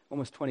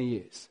almost 20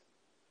 years.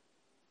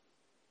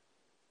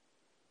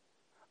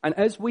 And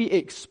as we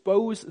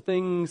expose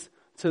things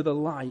to the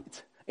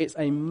light, it's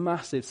a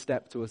massive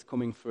step to us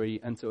coming free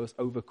and to us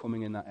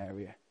overcoming in that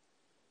area.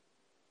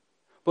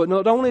 But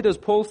not only does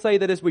Paul say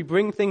that as we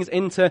bring things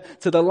into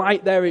the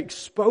light, they're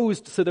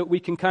exposed so that we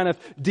can kind of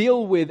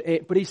deal with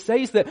it, but he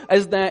says that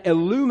as they're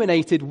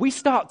illuminated, we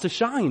start to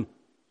shine.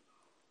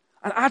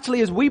 And actually,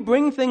 as we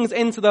bring things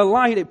into the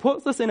light, it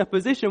puts us in a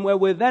position where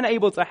we're then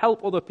able to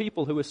help other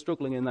people who are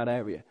struggling in that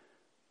area.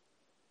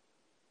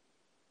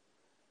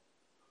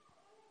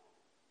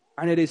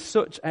 And it is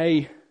such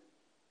a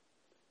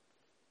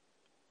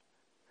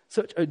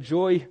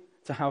joy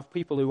to have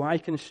people who I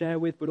can share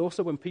with, but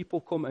also when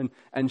people come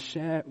and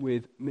share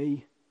with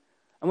me.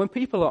 And when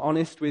people are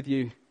honest with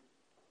you,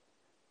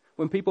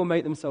 when people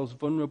make themselves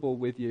vulnerable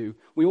with you,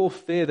 we all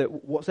fear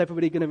that what's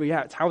everybody going to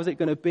react? How is it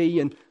going to be?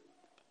 And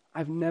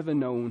I've never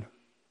known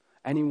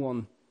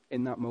anyone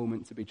in that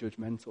moment to be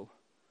judgmental.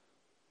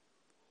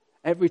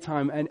 Every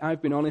time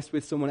I've been honest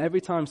with someone,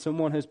 every time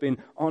someone has been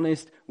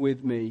honest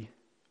with me,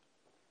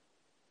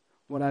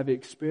 what I've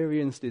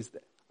experienced is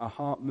a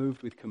heart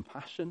moved with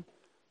compassion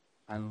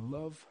and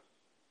love.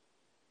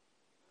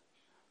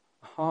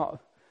 A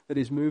heart that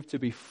is moved to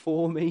be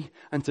for me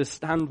and to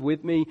stand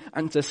with me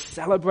and to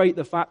celebrate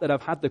the fact that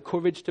I've had the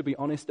courage to be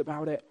honest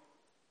about it.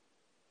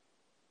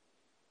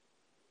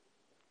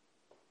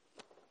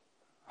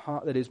 A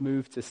heart that is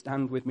moved to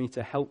stand with me,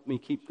 to help me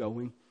keep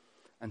going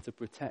and to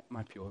protect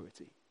my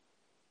purity.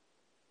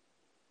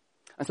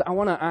 And so I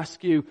want to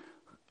ask you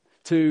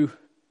to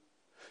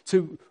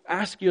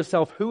ask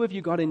yourself, who have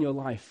you got in your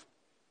life?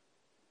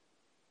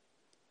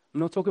 I'm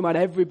not talking about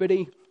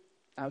everybody,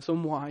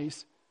 some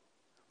wise,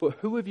 but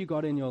who have you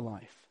got in your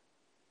life?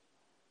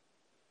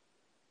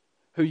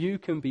 Who you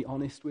can be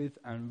honest with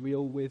and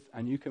real with,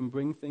 and you can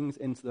bring things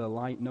into the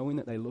light knowing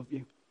that they love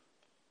you,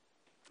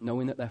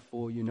 knowing that they're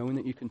for you, knowing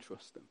that you can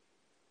trust them.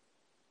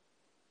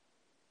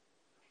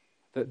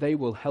 That they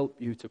will help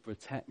you to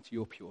protect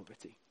your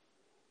purity.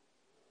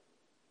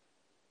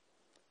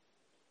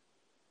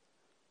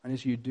 And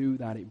as you do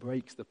that, it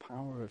breaks the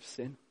power of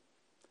sin.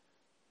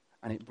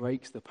 And it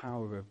breaks the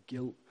power of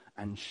guilt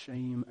and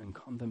shame and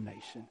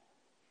condemnation.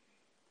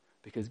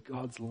 Because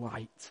God's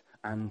light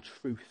and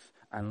truth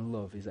and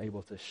love is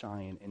able to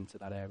shine into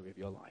that area of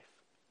your life.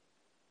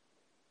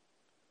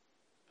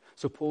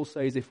 So Paul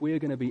says if we are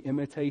going to be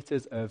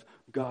imitators of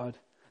God,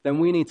 then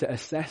we need to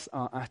assess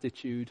our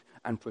attitude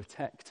and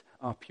protect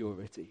our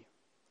purity.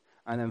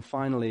 And then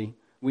finally,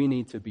 we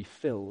need to be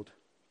filled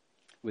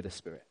with the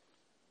Spirit.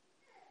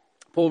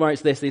 Paul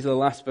writes this, these are the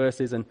last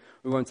verses, and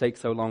we won't take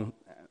so long,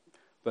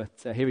 but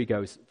here he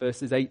goes.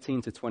 Verses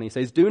 18 to 20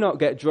 says, "Do not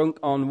get drunk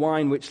on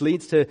wine, which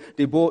leads to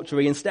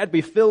debauchery. Instead,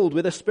 be filled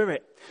with the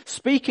Spirit,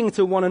 speaking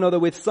to one another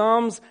with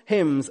psalms,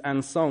 hymns,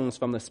 and songs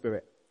from the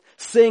Spirit.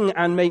 Sing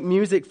and make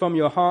music from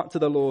your heart to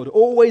the Lord,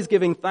 always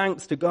giving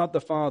thanks to God the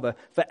Father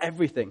for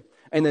everything,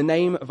 in the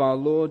name of our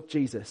Lord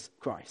Jesus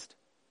Christ."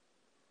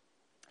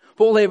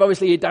 Paul here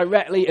obviously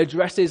directly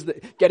addresses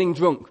getting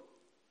drunk.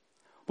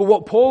 But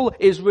what Paul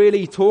is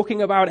really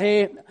talking about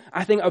here,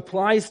 I think,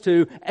 applies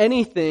to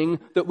anything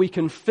that we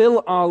can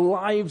fill our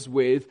lives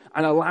with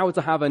and allow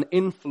to have an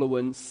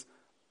influence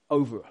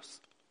over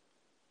us.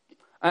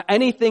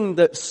 Anything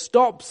that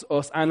stops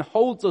us and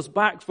holds us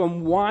back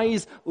from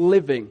wise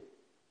living,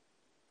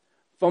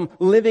 from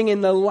living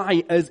in the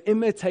light as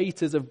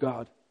imitators of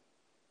God.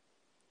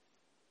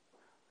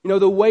 You know,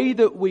 the way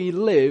that we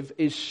live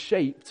is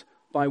shaped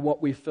by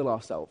what we fill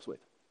ourselves with.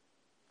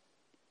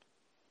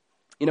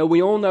 You know,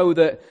 we all know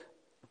that,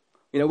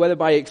 you know, whether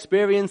by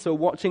experience or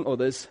watching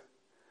others,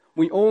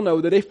 we all know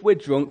that if we're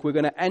drunk, we're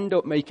going to end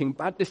up making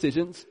bad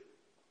decisions.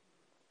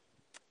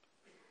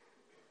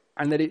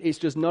 And that it's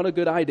just not a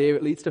good idea.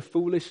 It leads to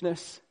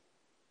foolishness.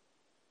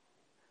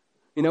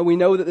 You know, we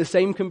know that the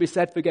same can be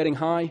said for getting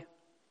high.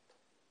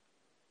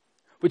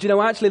 But you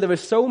know, actually, there are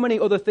so many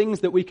other things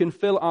that we can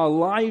fill our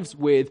lives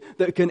with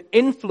that can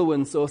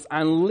influence us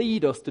and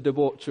lead us to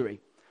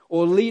debauchery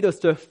or lead us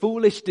to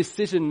foolish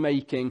decision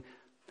making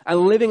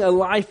and living a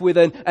life with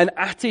an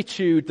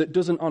attitude that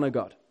doesn't honor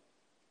God.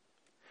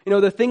 You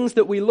know, the things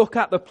that we look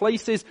at, the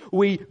places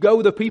we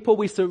go, the people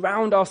we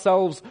surround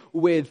ourselves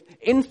with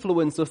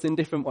influence us in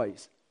different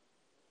ways.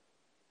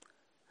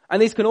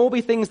 And these can all be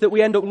things that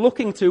we end up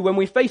looking to when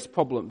we face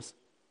problems.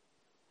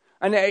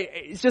 And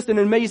it's just an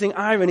amazing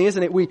irony,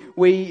 isn't it?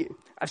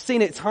 I've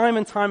seen it time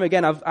and time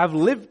again. I've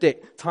lived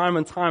it time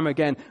and time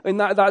again. In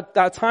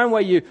that time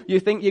where you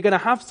think you're going to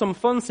have some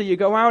fun, so you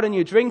go out and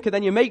you drink, and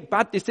then you make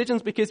bad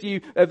decisions because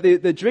of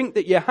the drink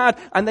that you had,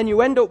 and then you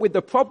end up with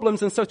the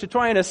problems, and so to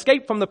try and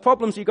escape from the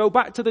problems, you go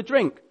back to the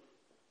drink.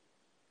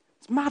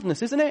 It's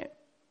madness, isn't it?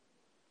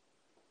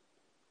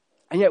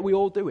 And yet we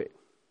all do it.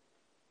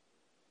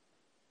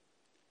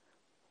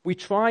 We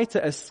try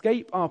to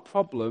escape our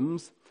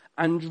problems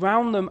and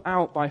drown them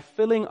out by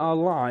filling our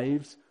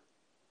lives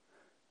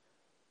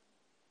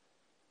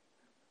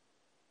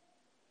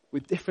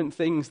with different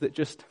things that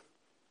just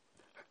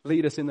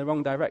lead us in the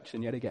wrong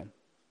direction yet again.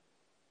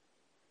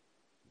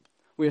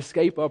 We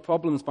escape our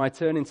problems by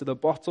turning to the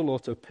bottle or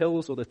to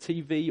pills or the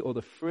TV or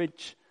the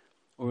fridge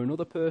or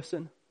another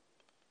person.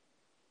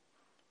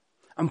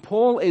 And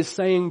Paul is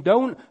saying,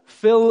 don't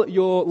fill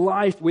your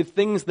life with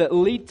things that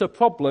lead to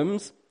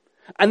problems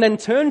and then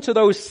turn to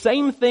those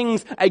same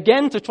things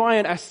again to try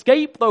and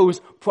escape those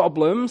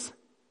problems.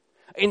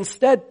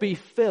 Instead, be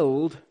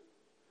filled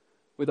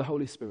with the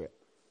Holy Spirit.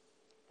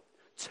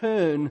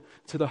 Turn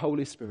to the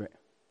Holy Spirit.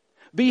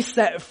 Be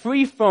set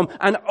free from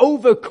and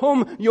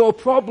overcome your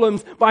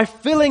problems by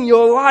filling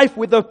your life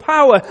with the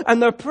power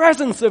and the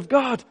presence of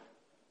God.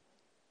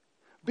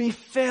 Be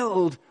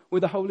filled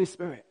with the Holy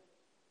Spirit.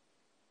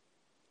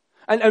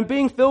 And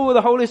being filled with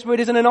the Holy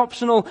Spirit isn't an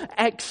optional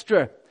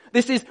extra.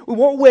 This is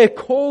what we're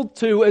called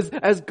to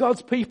as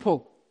God's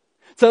people.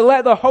 To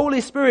let the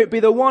Holy Spirit be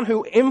the one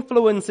who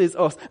influences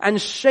us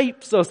and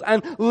shapes us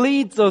and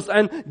leads us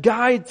and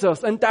guides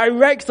us and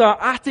directs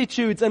our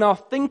attitudes and our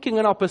thinking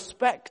and our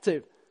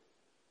perspective.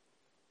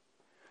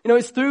 You know,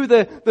 it's through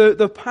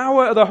the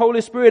power of the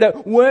Holy Spirit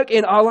at work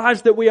in our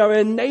lives that we are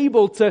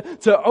enabled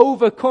to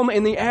overcome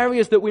in the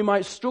areas that we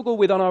might struggle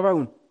with on our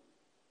own.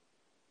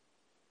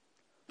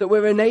 That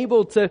we're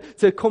enabled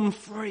to come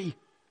free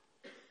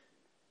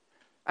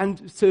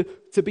and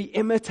to be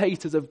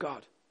imitators of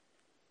God.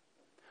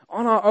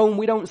 On our own,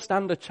 we don't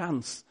stand a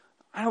chance.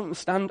 I don't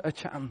stand a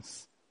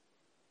chance.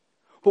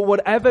 But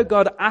whatever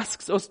God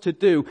asks us to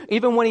do,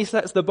 even when he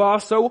sets the bar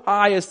so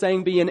high as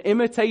saying, be an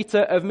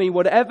imitator of me,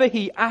 whatever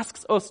he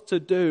asks us to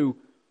do,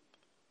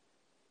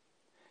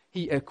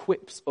 he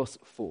equips us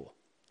for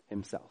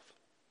himself.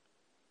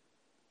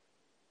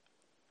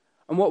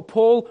 And what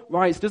Paul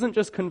writes doesn't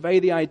just convey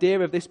the idea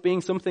of this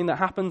being something that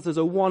happens as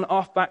a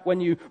one-off back when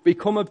you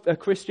become a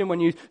Christian, when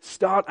you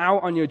start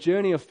out on your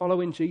journey of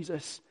following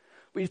Jesus.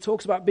 But he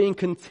talks about being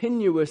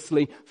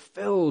continuously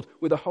filled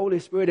with the Holy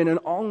Spirit in an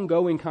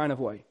ongoing kind of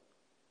way.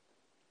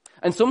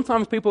 And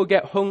sometimes people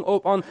get hung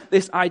up on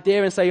this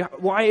idea and say,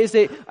 why is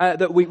it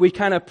that we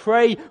kind of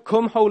pray,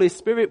 come Holy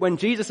Spirit, when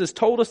Jesus has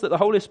told us that the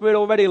Holy Spirit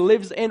already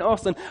lives in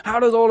us? And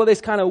how does all of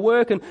this kind of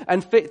work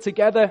and fit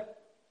together?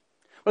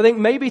 Well, I think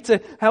maybe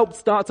to help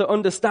start to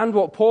understand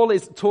what Paul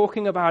is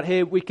talking about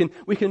here, we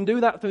can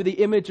do that through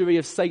the imagery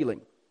of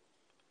sailing.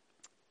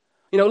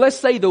 You know, let's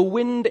say the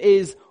wind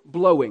is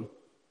blowing.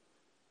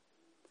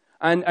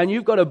 And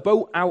you've got a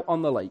boat out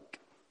on the lake.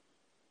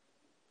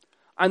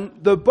 And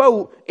the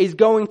boat is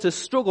going to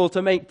struggle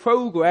to make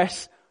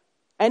progress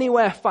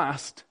anywhere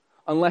fast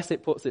unless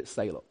it puts its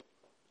sail up.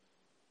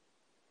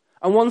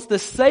 And once the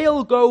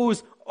sail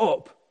goes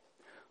up,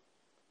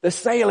 the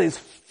sail is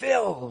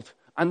filled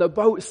and the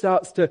boat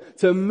starts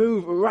to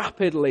move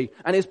rapidly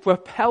and is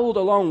propelled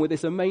along with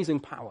this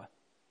amazing power.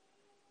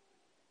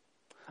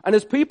 And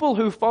as people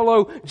who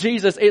follow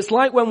Jesus, it's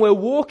like when we're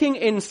walking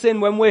in sin,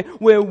 when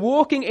we're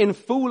walking in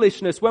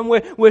foolishness, when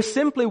we're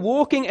simply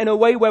walking in a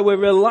way where we're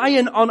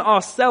relying on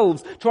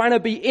ourselves, trying to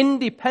be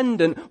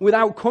independent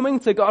without coming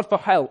to God for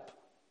help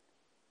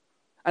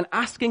and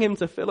asking him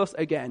to fill us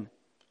again.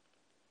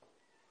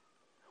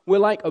 We're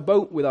like a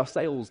boat with our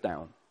sails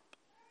down.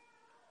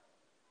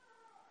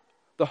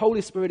 The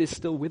Holy Spirit is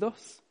still with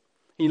us.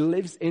 He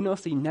lives in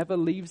us. He never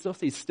leaves us.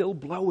 He's still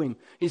blowing.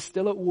 He's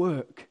still at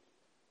work.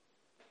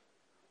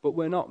 But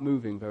we're not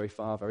moving very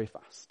far, very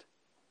fast.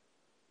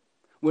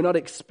 We're not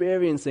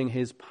experiencing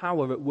his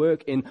power at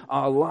work in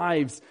our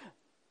lives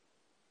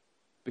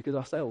because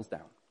our sail's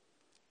down.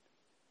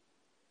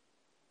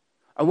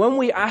 And when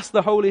we ask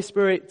the Holy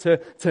Spirit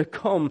to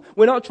come,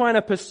 we're not trying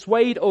to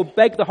persuade or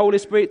beg the Holy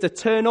Spirit to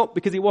turn up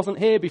because he wasn't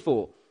here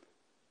before.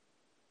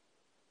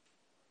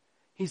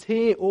 He's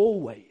here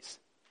always.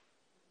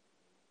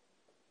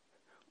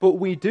 But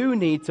we do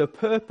need to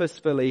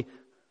purposefully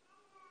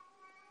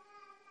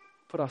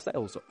put our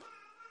sails up,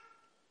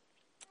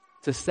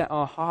 to set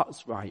our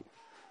hearts right,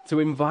 to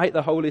invite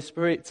the Holy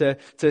Spirit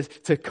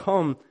to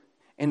come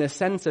in a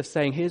sense of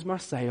saying, here's my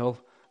sail,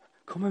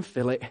 come and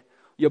fill it.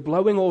 You're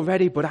blowing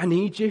already, but I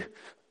need you.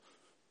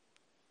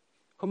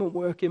 Come and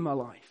work in my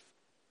life.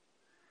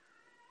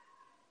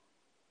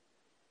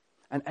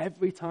 And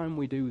every time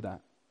we do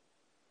that,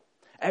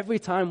 every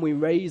time we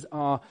raise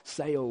our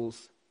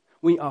sails,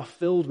 we are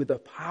filled with the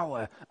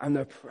power and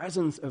the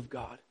presence of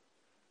God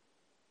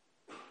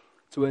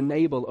to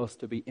enable us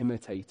to be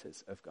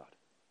imitators of God.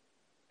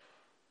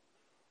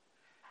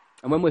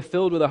 And when we're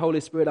filled with the Holy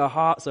Spirit, our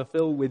hearts are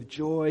filled with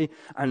joy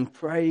and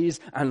praise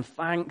and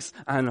thanks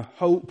and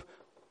hope.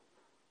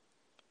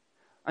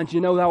 And do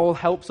you know that all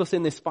helps us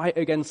in this fight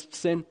against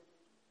sin?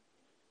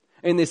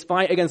 In this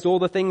fight against all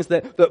the things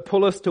that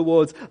pull us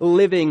towards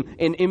living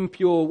in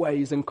impure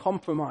ways and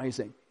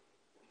compromising.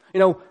 You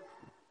know,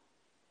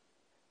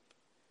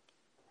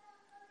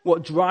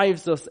 what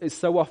drives us is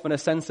so often a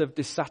sense of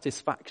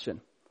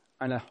dissatisfaction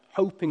and a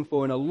hoping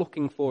for and a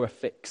looking for a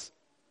fix.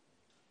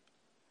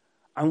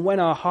 And when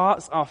our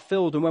hearts are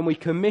filled and when we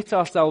commit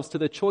ourselves to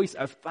the choice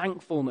of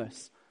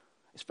thankfulness,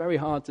 it's very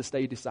hard to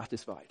stay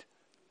dissatisfied.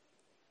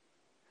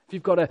 If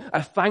you've got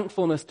a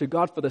thankfulness to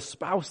God for the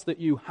spouse that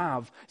you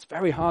have, it's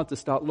very hard to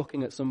start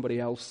looking at somebody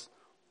else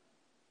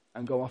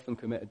and go off and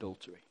commit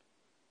adultery.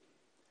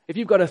 If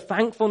you've got a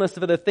thankfulness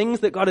for the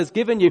things that God has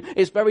given you,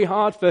 it's very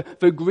hard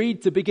for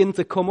greed to begin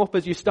to come up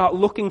as you start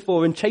looking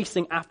for and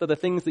chasing after the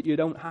things that you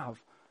don't have.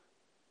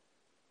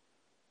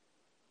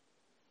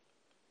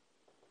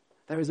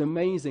 There is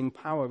amazing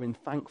power in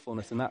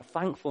thankfulness, and that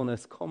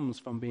thankfulness comes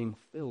from being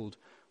filled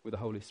with the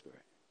Holy Spirit.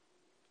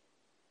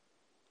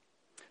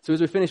 So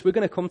as we finish, we're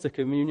going to come to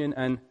communion,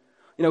 and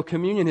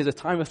communion is a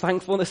time of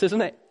thankfulness,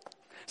 isn't it?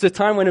 It's a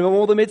time when in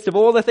all the midst of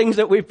all the things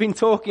that we've been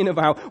talking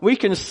about, we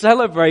can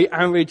celebrate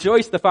and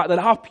rejoice the fact that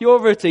our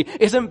purity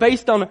isn't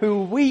based on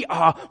who we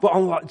are, but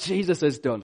on what Jesus has done.